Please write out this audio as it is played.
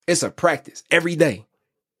It's a practice every day.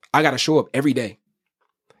 I got to show up every day.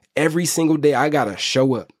 Every single day, I got to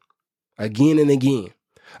show up again and again.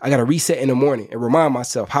 I got to reset in the morning and remind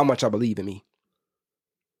myself how much I believe in me.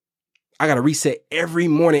 I got to reset every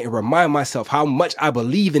morning and remind myself how much I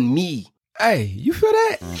believe in me. Hey, you feel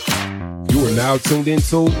that? You are now tuned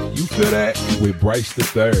into You Feel That with Bryce the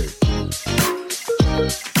Third.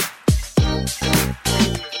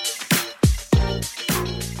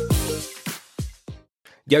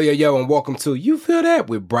 Yo, and welcome to You Feel That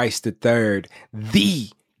with Bryce the Third, the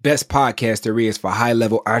best podcast there is for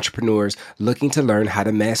high-level entrepreneurs looking to learn how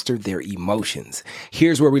to master their emotions.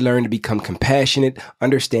 Here's where we learn to become compassionate,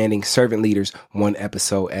 understanding servant leaders one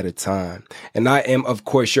episode at a time. And I am, of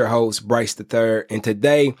course, your host, Bryce the Third, and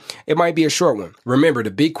today it might be a short one. Remember, the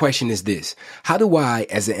big question is this: how do I,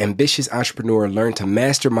 as an ambitious entrepreneur, learn to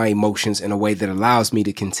master my emotions in a way that allows me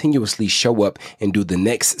to continuously show up and do the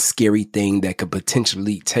next scary thing that could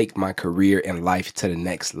potentially take my career and life to the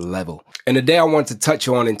next level? And today I want to touch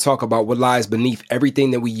on and talk about what lies beneath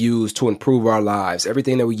everything that we use to improve our lives,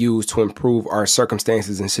 everything that we use to improve our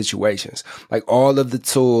circumstances and situations. Like all of the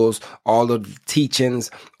tools, all of the teachings,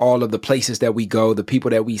 all of the places that we go, the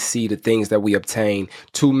people that we see, the things that we obtain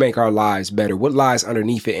to make our lives better. What lies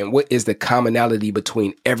underneath it, and what is the commonality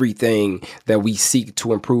between everything that we seek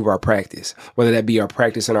to improve our practice? Whether that be our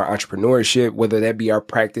practice in our entrepreneurship, whether that be our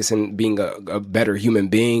practice in being a better human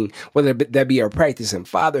being, whether that be our practice in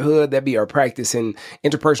fatherhood, that be our practice in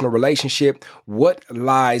interpersonal relationship. What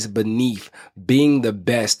lies beneath being the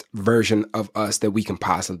best version of us that we can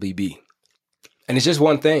possibly be? And it's just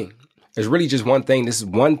one thing. It's really just one thing. This is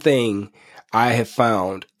one thing I have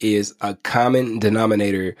found is a common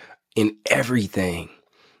denominator in everything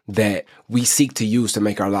that we seek to use to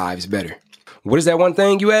make our lives better. What is that one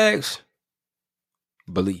thing, you ask?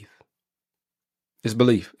 Belief. It's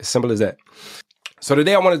belief. As simple as that. So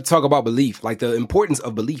today I wanted to talk about belief, like the importance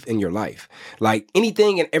of belief in your life. Like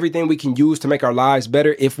anything and everything we can use to make our lives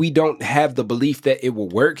better, if we don't have the belief that it will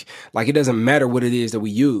work, like it doesn't matter what it is that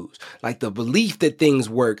we use. Like the belief that things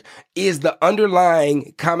work is the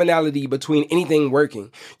underlying commonality between anything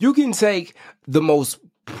working. You can take the most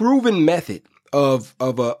proven method of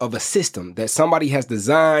a system that somebody has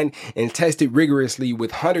designed and tested rigorously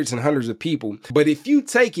with hundreds and hundreds of people. But if you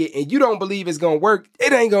take it and you don't believe it's going to work,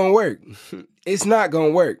 it ain't going to work. It's not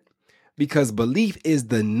going to work, because belief is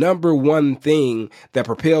the number one thing that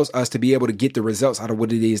propels us to be able to get the results out of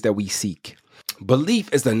what it is that we seek.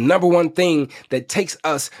 Belief is the number one thing that takes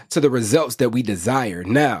us to the results that we desire.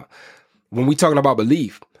 Now, when we're talking about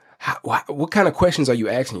belief, what kind of questions are you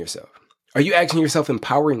asking yourself? Are you asking yourself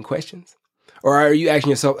empowering questions? Or are you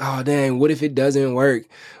asking yourself, oh, dang, what if it doesn't work?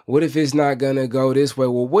 What if it's not going to go this way?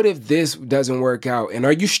 Well, what if this doesn't work out? And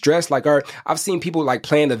are you stressed? I've seen people like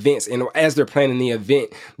plan events, and as they're planning the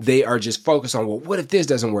event, they are just focused on, well, what if this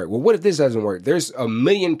doesn't work? Well, what if this doesn't work? There's a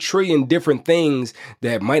million trillion different things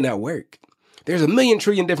that might not work. There's a million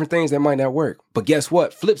trillion different things that might not work. But guess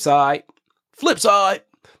what? Flip side,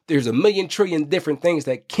 there's a million trillion different things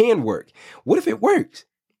that can work. What if it works?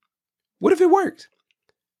 What if it works?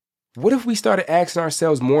 What if we started asking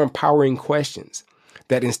ourselves more empowering questions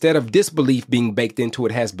that instead of disbelief being baked into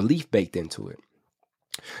it, has belief baked into it?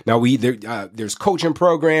 Now, there's coaching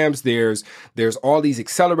programs, there's all these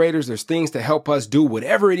accelerators, there's things to help us do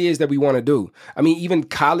whatever it is that we want to do. I mean, even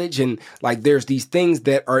college, and like there's these things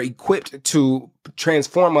that are equipped to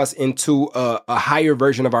transform us into a higher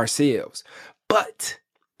version of ourselves. But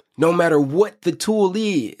no matter what the tool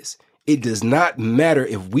is, it does not matter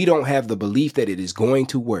if we don't have the belief that it is going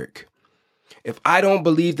to work. If I don't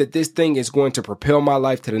believe that this thing is going to propel my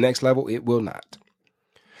life to the next level, it will not.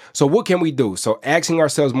 So what can we do? So asking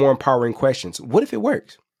ourselves more empowering questions. What if it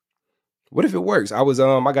works? What if it works? I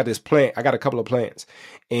got this plant. I got a couple of plants.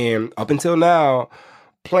 And up until now,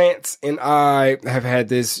 plants and I have had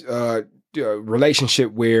this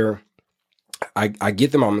relationship where I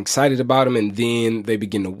get them, I'm excited about them, and then they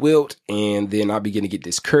begin to wilt, and then I begin to get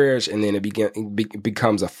discouraged, and then it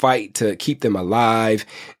becomes a fight to keep them alive,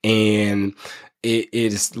 and it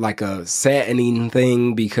is like a saddening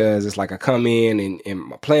thing, because it's like I come in and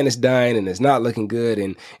my plant is dying and it's not looking good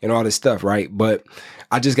and all this stuff, right? But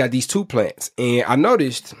I just got these two plants, and I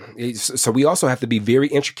noticed, so we also have to be very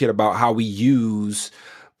intricate about how we use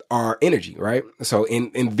our energy, right? So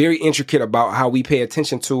and very intricate about how we pay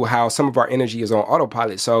attention to how some of our energy is on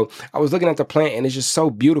autopilot. So I was looking at the plant and it's just so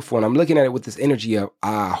beautiful. And I'm looking at it with this energy of,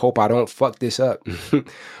 I hope I don't fuck this up.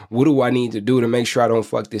 What do I need to do to make sure I don't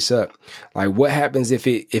fuck this up? Like, what happens if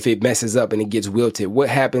it messes up and it gets wilted? What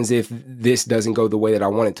happens if this doesn't go the way that I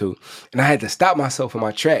want it to? And I had to stop myself in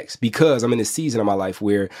my tracks because I'm in a season of my life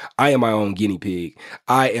where I am my own guinea pig.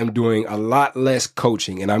 I am doing a lot less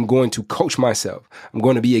coaching and I'm going to coach myself. I'm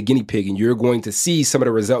going to be a guinea pig and you're going to see some of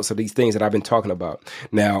the results of these things that I've been talking about.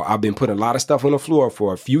 Now, I've been putting a lot of stuff on the floor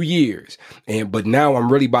for a few years, but now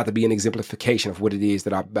I'm really about to be an exemplification of what it is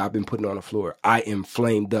that I've been putting on the floor. I am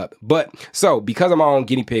flamed up. But so because I'm my own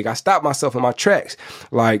guinea pig, I stopped myself in my tracks.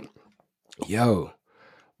 Like, yo,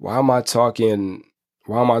 why am I talking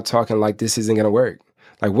like this isn't going to work?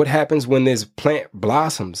 Like, what happens when this plant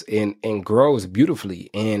blossoms and grows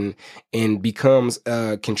beautifully and becomes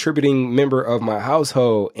a contributing member of my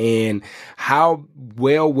household? And how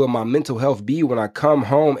well will my mental health be when I come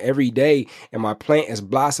home every day and my plant is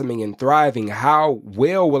blossoming and thriving? How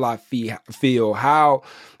well will I feel?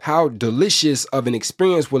 How delicious of an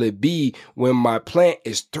experience will it be when my plant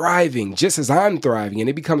is thriving just as I'm thriving? And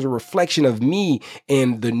it becomes a reflection of me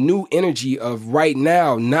and the new energy of right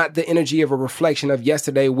now, not the energy of a reflection of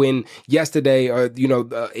yesterday when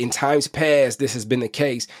in times past, this has been the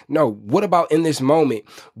case. No, what about in this moment?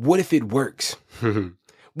 What if it works?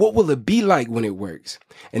 What will it be like when it works?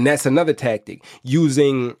 And that's another tactic,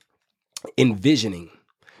 using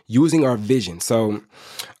our vision. So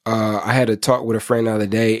I had a talk with a friend the other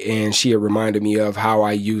day, and she had reminded me of how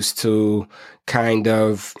I used to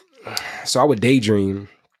so I would daydream.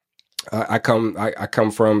 I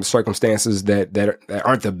come from circumstances that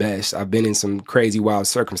aren't the best. I've been in some crazy, wild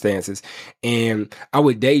circumstances, and I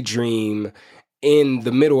would daydream in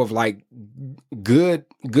the middle of like good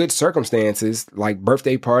circumstances, like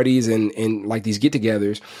birthday parties and like these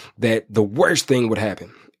get-togethers, that the worst thing would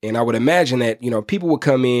happen. And I would imagine that, people would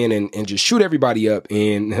come in and just shoot everybody up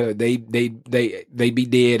and they'd be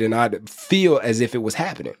dead, and I'd feel as if it was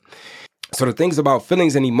happening. So the things about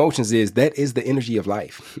feelings and emotions is that is the energy of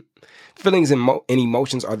life. Feelings and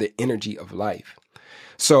emotions are the energy of life.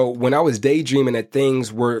 So when I was daydreaming that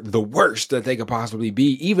things were the worst that they could possibly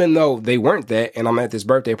be, even though they weren't that, and I'm at this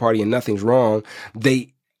birthday party and nothing's wrong,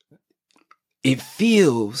 it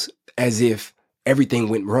feels as if everything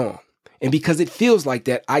went wrong. And because it feels like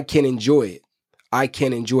that, I can enjoy it.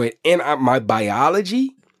 And my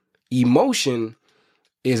biology, emotion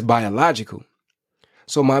is biological.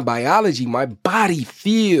 So my biology, my body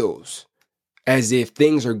feels as if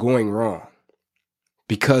things are going wrong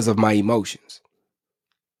because of my emotions.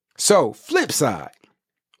 So flip side,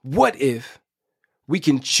 what if we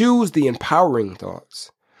can choose the empowering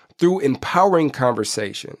thoughts through empowering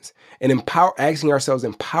conversations and asking ourselves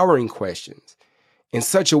empowering questions in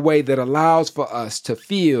such a way that allows for us to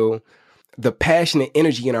feel the passion and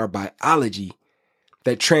energy in our biology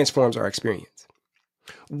that transforms our experience?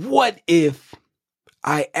 What if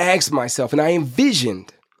I asked myself and I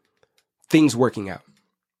envisioned things working out,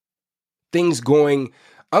 things going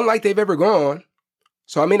unlike they've ever gone?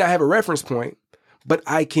 So I may not have a reference point, but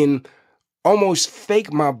I can almost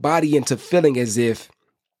fake my body into feeling as if,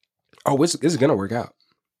 this is going to work out.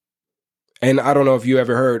 And I don't know if you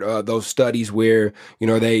ever heard those studies where,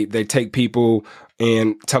 they take people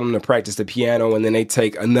and tell them to practice the piano, and then they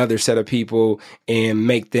take another set of people and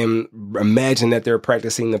make them imagine that they're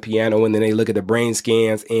practicing the piano, and then they look at the brain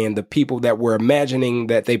scans, and the people that were imagining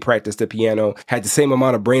that they practiced the piano had the same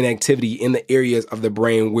amount of brain activity in the areas of the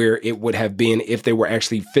brain where it would have been if they were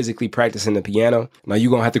actually physically practicing the piano. Now,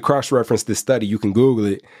 you're going to have to cross-reference this study. You can Google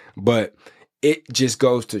it, but it just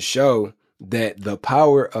goes to show that the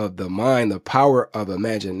power of the mind, the power of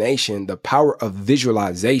imagination, the power of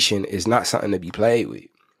visualization is not something to be played with.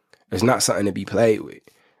 It's not something to be played with.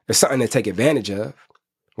 It's something to take advantage of.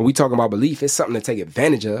 When we talk about belief, it's something to take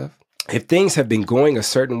advantage of. If things have been going a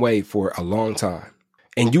certain way for a long time,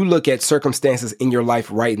 and you look at circumstances in your life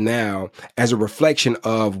right now as a reflection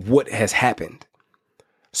of what has happened.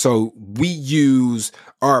 So we use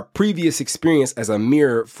our previous experience as a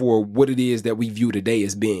mirror for what it is that we view today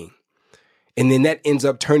as being. And then that ends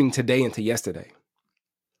up turning today into yesterday.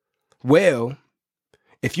 Well,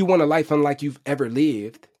 if you want a life unlike you've ever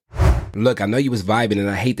lived, Look, I know you was vibing and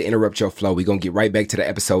I hate to interrupt your flow. We're going to get right back to the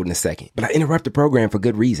episode in a second. But I interrupt the program for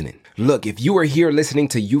good reasoning. Look, if you are here listening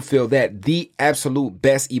to You Feel That, the absolute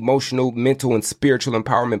best emotional, mental, and spiritual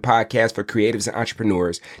empowerment podcast for creatives and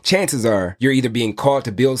entrepreneurs, chances are you're either being called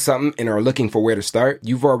to build something and are looking for where to start.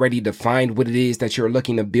 You've already defined what it is that you're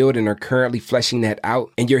looking to build and are currently fleshing that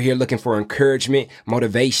out. And you're here looking for encouragement,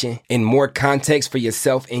 motivation, and more context for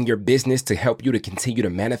yourself and your business to help you to continue to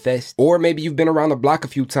manifest. Or maybe you've been around the block a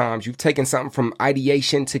few times. You've taken something from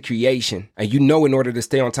ideation to creation. And you know in order to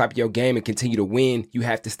stay on top of your game and continue to win, you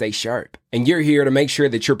have to stay sharp. And you're here to make sure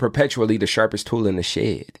that you're perpetually the sharpest tool in the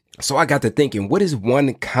shed. So I got to thinking, what is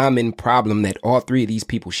one common problem that all three of these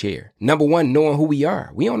people share? Number one, knowing who we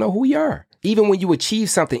are. We don't know who we are. Even when you achieve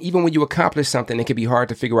something, even when you accomplish something, it can be hard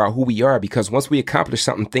to figure out who we are because once we accomplish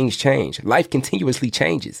something, things change. Life continuously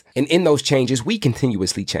changes. And in those changes, we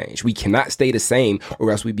continuously change. We cannot stay the same or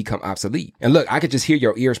else we become obsolete. And look, I could just hear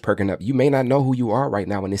your ears perking up. You may not know who you are right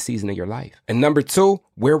now in this season of your life. And number two,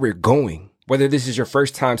 where we're going. Whether this is your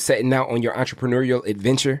first time setting out on your entrepreneurial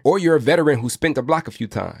adventure or you're a veteran who spent the block a few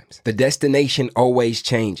times, the destination always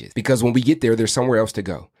changes because when we get there, there's somewhere else to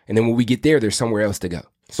go. And then when we get there, there's somewhere else to go.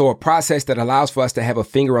 So a process that allows for us to have a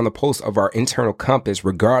finger on the pulse of our internal compass,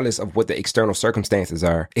 regardless of what the external circumstances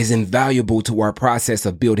are, is invaluable to our process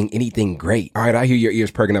of building anything great. All right, I hear your ears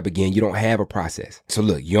perking up again. You don't have a process. So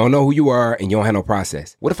look, you don't know who you are and you don't have no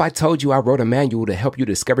process. What if I told you I wrote a manual to help you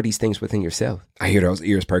discover these things within yourself? I hear those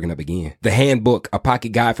ears perking up again. The Handbook, a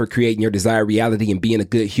pocket guide for creating your desired reality and being a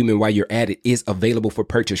good human while you're at it, is available for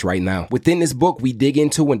purchase right now. Within this book, we dig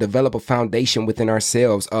into and develop a foundation within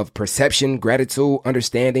ourselves of perception, gratitude,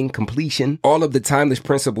 understanding, completion, all of the timeless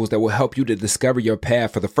principles that will help you to discover your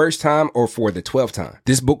path for the first time or for the 12th time.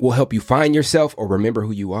 This book will help you find yourself or remember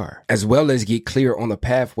who you are, as well as get clear on the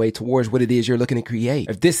pathway towards what it is you're looking to create.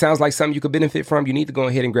 If this sounds like something you could benefit from, you need to go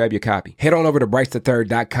ahead and grab your copy. Head on over to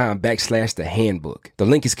BryceTheThird.com/the handbook. The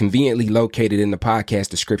link is conveniently located in the podcast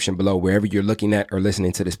description below wherever you're looking at or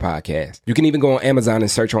listening to this podcast. You can even go on Amazon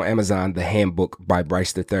and search on Amazon The Handbook by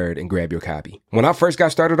Bryce the Third and grab your copy. When I first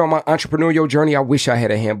got started on my entrepreneurial journey, I wish I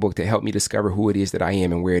had a handbook to help me discover who it is that I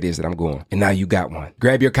am and where it is that I'm going. And now you got one.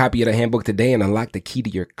 Grab your copy of the handbook today and unlock the key to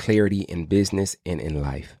your clarity in business and in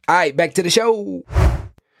life. All right, back to the show.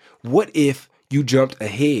 What if you jumped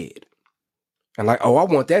ahead and like, oh, I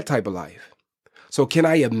want that type of life. So can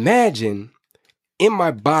I imagine in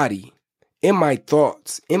my body, in my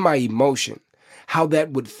thoughts, in my emotion, how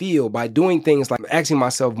that would feel by doing things like asking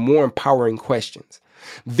myself more empowering questions,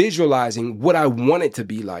 visualizing what I want it to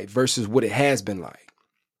be like versus what it has been like.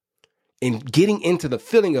 And getting into the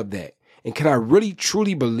feeling of that. And can I really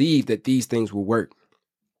truly believe that these things will work?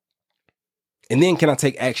 And then can I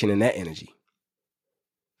take action in that energy?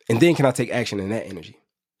 And then can I take action in that energy?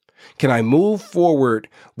 Can I move forward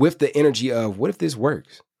with the energy of what if this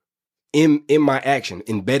works? In my action,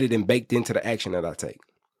 embedded and baked into the action that I take.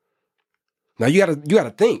 Now you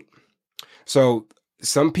gotta think. So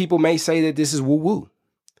some people may say that this is woo-woo,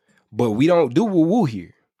 but we don't do woo-woo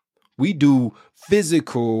here. We do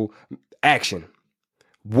physical action.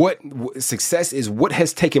 What success is, what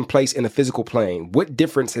has taken place in the physical plane? What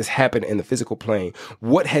difference has happened in the physical plane?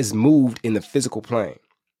 What has moved in the physical plane?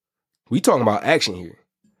 We talking about action here.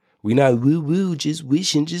 We not woo-woo, just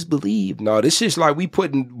wish and just believe. No, this is like we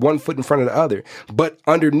putting one foot in front of the other. But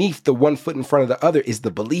underneath the one foot in front of the other is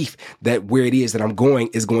the belief that where it is that I'm going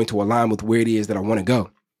is going to align with where it is that I want to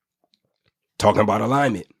go. Talking about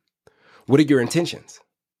alignment. What are your intentions?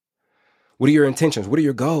 What are your intentions? What are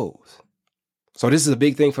your goals? So this is a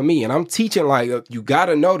big thing for me. And I'm teaching, like, you got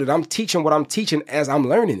to know that I'm teaching what I'm teaching as I'm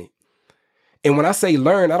learning it. And when I say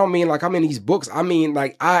learn, I don't mean like I'm in these books. I mean,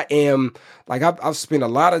 like I am, like I've spent a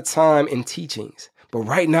lot of time in teachings, but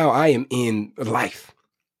right now I am in life.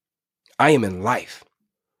 I am in life.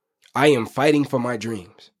 I am fighting for my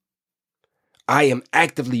dreams. I am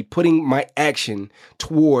actively putting my action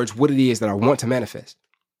towards what it is that I want to manifest.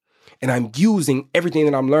 And I'm using everything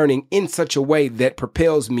that I'm learning in such a way that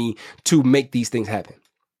propels me to make these things happen.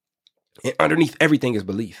 And underneath everything is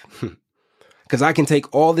belief. Because I can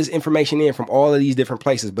take all this information in from all of these different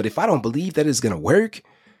places. But if I don't believe that it's going to work,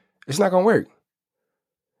 it's not going to work.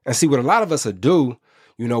 And see, what a lot of us will do,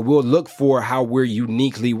 you know, we'll look for how we're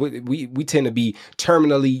uniquely, we tend to be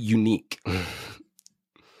terminally unique.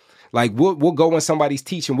 Like we'll go when somebody's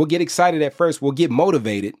teaching. We'll get excited at first. We'll get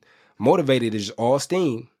motivated. Motivated is all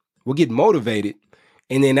steam. We'll get motivated.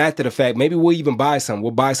 And then after the fact, maybe we'll even buy some.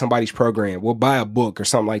 We'll buy somebody's program. We'll buy a book or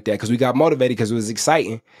something like that because we got motivated because it was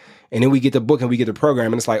exciting. And then we get the book and we get the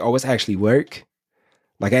program and it's like, oh, it's actually work.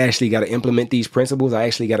 Like I actually got to implement these principles. I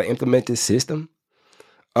actually got to implement this system.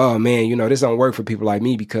 oh man, this don't work for people like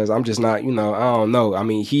me because I'm just not, I don't know. I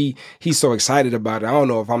mean, he's so excited about it. I don't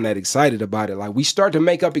know if I'm that excited about it. Like, we start to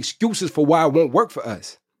make up excuses for why it won't work for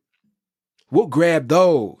us. We'll grab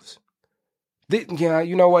those.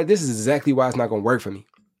 You know what? This is exactly why it's not going to work for me.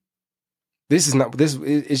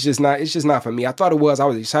 It's just not for me. I thought it was. I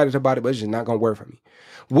was excited about it, but it's just not going to work for me.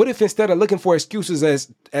 What if instead of looking for excuses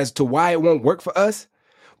as to why it won't work for us,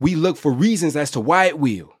 we look for reasons as to why it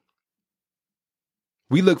will?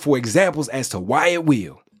 We look for examples as to why it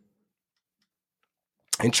will.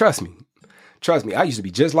 And trust me, I used to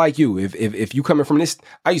be just like you. If you coming from this,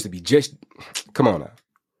 I used to be just, come on now.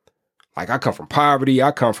 Like, I come from poverty.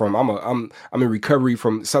 I'm in recovery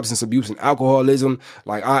from substance abuse and alcoholism.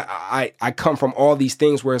 Like, I come from all these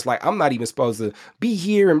things where it's like, I'm not even supposed to be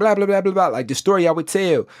here and blah, blah, blah, blah, blah. Like, the story I would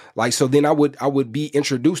tell. Like, so then I would be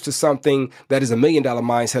introduced to something that is $1 million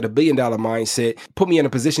mindset, $1 billion mindset, put me in a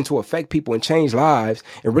position to affect people and change lives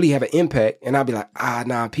and really have an impact. And I'd be like,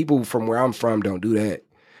 nah, people from where I'm from don't do that.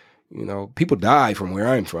 People die from where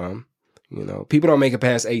I'm from. People don't make it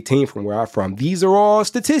past 18 from where I'm from. These are all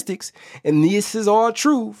statistics, and this is all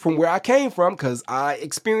true from where I came from because I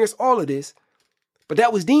experienced all of this. But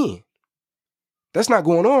that was then. That's not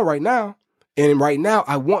going on right now. And right now,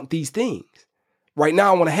 I want these things. Right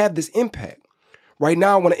now, I want to have this impact. Right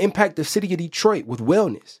now, I want to impact the city of Detroit with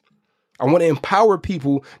wellness. I want to empower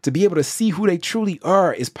people to be able to see who they truly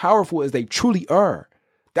are, as powerful as they truly are.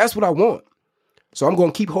 That's what I want. So I'm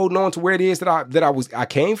going to keep holding on to where it is that I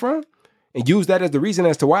came from, and use that as the reason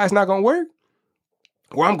as to why it's not going to work?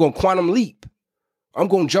 Or I'm going to quantum leap. I'm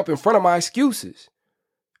going to jump in front of my excuses.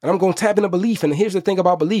 And I'm going to tap into belief. And here's the thing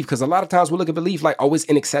about belief, because a lot of times we look at belief like, oh, it's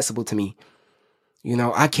inaccessible to me.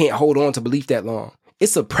 I can't hold on to belief that long.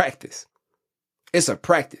 It's a practice. It's a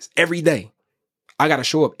practice every day. I got to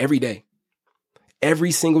show up every day.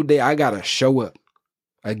 Every single day, I got to show up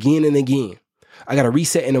again and again. I got to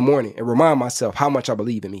reset in the morning and remind myself how much I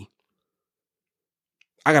believe in me.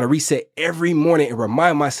 I got to reset every morning and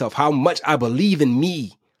remind myself how much I believe in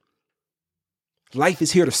me. Life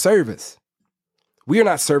is here to serve us. We are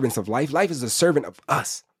not servants of life. Life is a servant of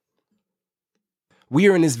us. We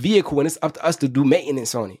are in this vehicle, and it's up to us to do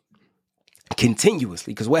maintenance on it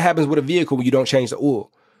continuously. Because what happens with a vehicle when you don't change the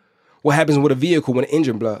oil? What happens with a vehicle when the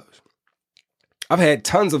engine blows? I've had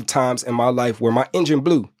tons of times in my life where my engine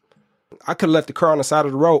blew. I could have left the car on the side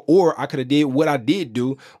of the road, or I could have did what I did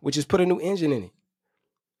do, which is put a new engine in it.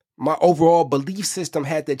 My overall belief system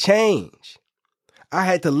had to change. I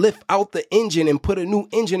had to lift out the engine and put a new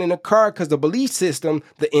engine in the car because the belief system,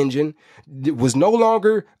 the engine, was no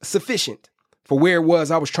longer sufficient for where it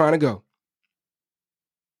was I was trying to go.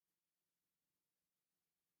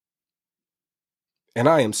 And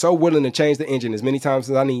I am so willing to change the engine as many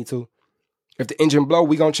times as I need to. If the engine blow,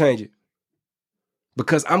 we gonna change it.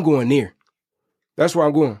 Because I'm going near. That's where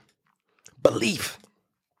I'm going. Belief.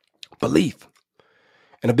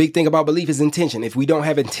 And a big thing about belief is intention. If we don't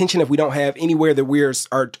have intention, if we don't have anywhere that we are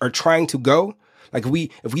trying to go, like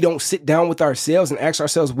if we don't sit down with ourselves and ask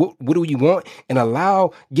ourselves, what do we want? And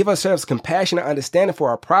give ourselves compassion and understanding for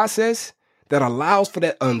our process that allows for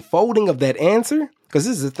that unfolding of that answer. Because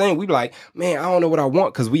this is the thing, we be like, man, I don't know what I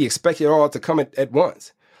want because we expect it all to come at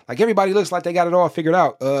once. Like, everybody looks like they got it all figured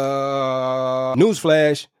out.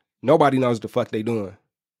 Newsflash, nobody knows the fuck they doing.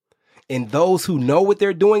 And those who know what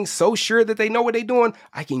they're doing, so sure that they know what they're doing,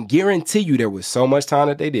 I can guarantee you there was so much time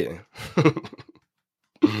that they didn't.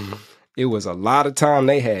 It was a lot of time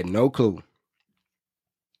they had no clue.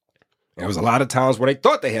 There was a lot of times where they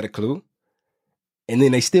thought they had a clue, and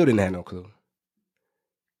then they still didn't have no clue.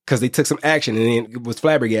 Because they took some action and then it was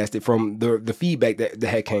flabbergasted from the feedback that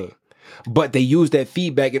had came. But they used that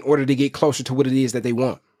feedback in order to get closer to what it is that they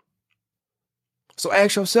want. So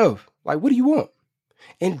ask yourself, like, what do you want?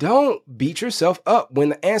 And don't beat yourself up when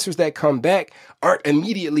the answers that come back aren't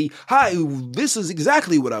immediately, hi, this is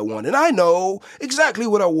exactly what I want. And I know exactly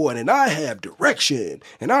what I want. And I have direction.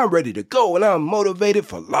 And I'm ready to go. And I'm motivated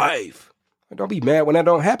for life. And don't be mad when that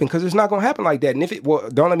don't happen, because it's not going to happen like that.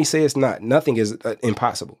 And don't let me say it's not. Nothing is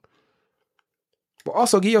impossible. But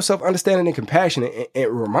also give yourself understanding and compassion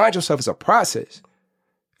and remind yourself it's a process.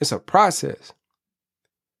 It's a process.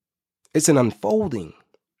 It's an unfolding.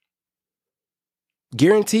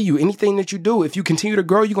 Guarantee you, anything that you do, if you continue to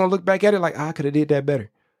grow, you're going to look back at it like, I could have did that better.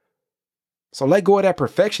 So let go of that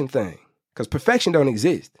perfection thing, because perfection don't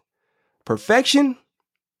exist. Perfection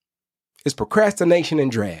is procrastination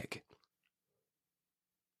and drag.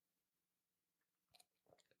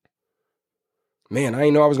 Man, I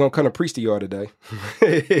didn't know I was going to come to preach to y'all today.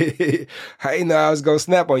 I didn't know I was going to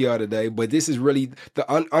snap on y'all today, but this is really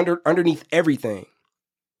the underneath everything.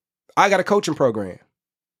 I got a coaching program.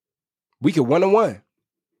 We could one-on-one.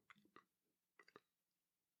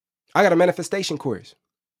 I got a manifestation course.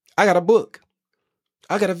 I got a book.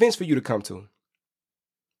 I got events for you to come to.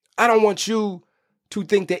 I don't want you to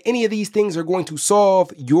think that any of these things are going to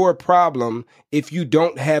solve your problem if you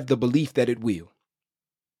don't have the belief that it will.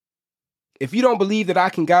 If you don't believe that I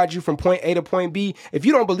can guide you from point A to point B, if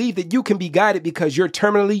you don't believe that you can be guided because you're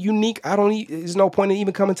terminally unique, there's no point in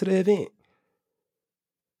even coming to the event.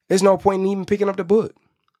 There's no point in even picking up the book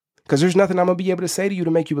because there's nothing I'm going to be able to say to you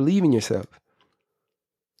to make you believe in yourself.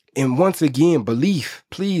 And once again, belief,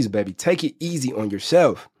 please, baby, take it easy on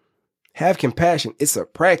yourself. Have compassion. It's a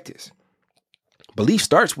practice. Belief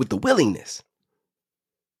starts with the willingness.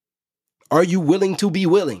 Are you willing to be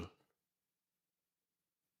willing?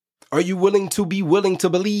 Are you willing to be willing to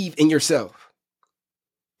believe in yourself?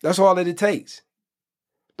 That's all that it takes.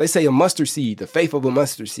 They say a mustard seed, the faith of a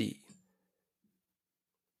mustard seed.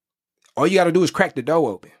 All you got to do is crack the door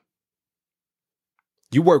open.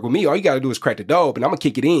 You work with me, all you got to do is crack the door open. I'm going to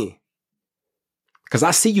kick it in. Because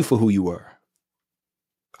I see you for who you are.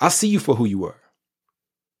 I see you for who you are.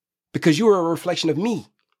 Because you are a reflection of me.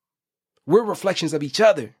 We're reflections of each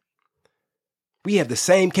other. We have the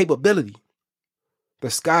same capability. The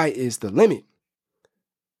sky is the limit.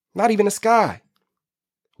 Not even the sky.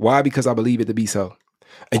 Why? Because I believe it to be so.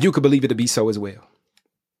 And you could believe it to be so as well.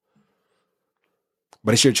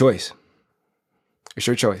 But it's your choice. It's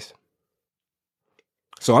your choice.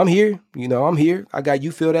 So I'm here. I'm here. I got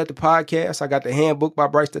You Feel That, the podcast. I got the handbook by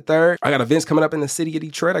Bryce III. I got events coming up in the city of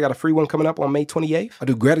Detroit. I got a free one coming up on May 28th. I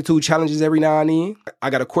do gratitude challenges every now and then.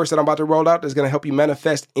 I got a course that I'm about to roll out that's going to help you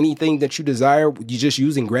manifest anything that you desire. You're just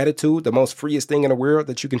using gratitude, the most freest thing in the world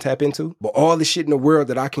that you can tap into. But all the shit in the world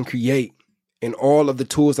that I can create and all of the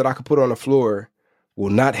tools that I can put on the floor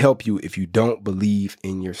will not help you if you don't believe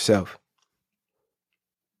in yourself.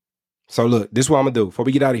 So look, this is what I'm going to do. Before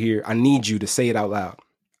we get out of here, I need you to say it out loud.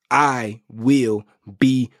 I will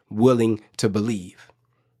be willing to believe.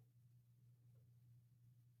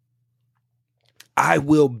 I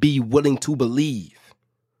will be willing to believe.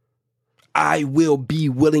 I will be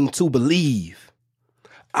willing to believe.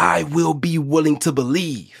 I will be willing to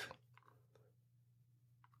believe.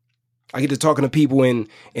 I get to talking to people and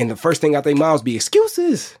the first thing out their mouths be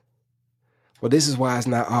excuses. Well, this is why it's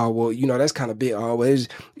not, that's kind of big.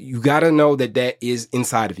 You got to know that is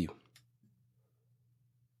inside of you.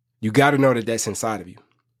 You got to know that that's inside of you.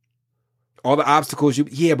 All the obstacles,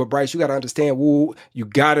 but Bryce, you got to understand, you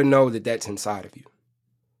got to know that that's inside of you.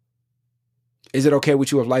 Is it okay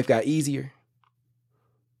with you if life got easier?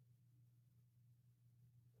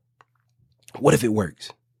 What if it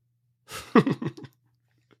works?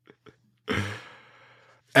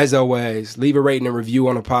 As always, leave a rating and review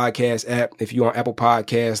on the podcast app. If you're on Apple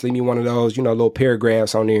Podcasts, leave me one of those, little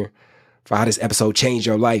paragraphs on there for how this episode changed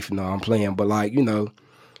your life. No, I'm playing, but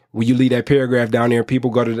when you leave that paragraph down there, people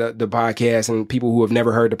go to the podcast and people who have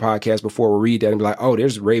never heard the podcast before will read that and be like, oh,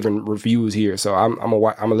 there's raving reviews here. So I'm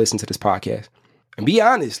gonna listen to this podcast. And be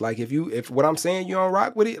honest, if what I'm saying, you don't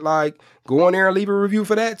rock with it, go on there and leave a review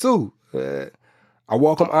for that too. I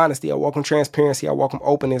welcome honesty. I welcome transparency. I welcome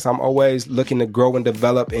openness. I'm always looking to grow and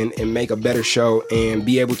develop and make a better show and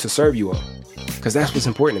be able to serve you all. Because that's what's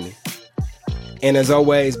important to me. And as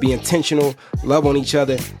always, be intentional, love on each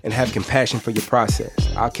other, and have compassion for your process.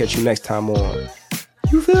 I'll catch you next time on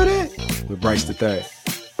You Feel That? With Bryce III.